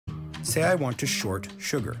Say I want to short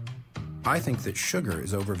sugar. I think that sugar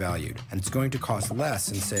is overvalued, and it's going to cost less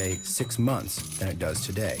in, say, 6 months than it does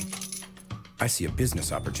today. I see a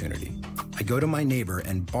business opportunity. I go to my neighbor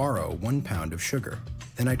and borrow 1 pound of sugar.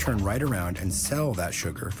 Then I turn right around and sell that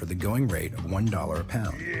sugar for the going rate of $1 a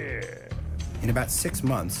pound. Yeah. In about 6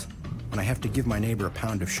 months, when I have to give my neighbor a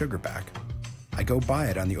pound of sugar back, I go buy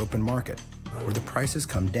it on the open market, where the prices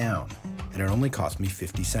come down, and it only costs me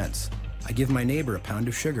 50 cents. I give my neighbor a pound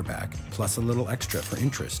of sugar back, plus a little extra for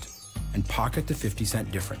interest, and pocket the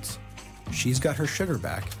 50-cent difference. She's got her sugar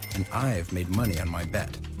back, and I've made money on my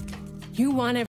bet. You want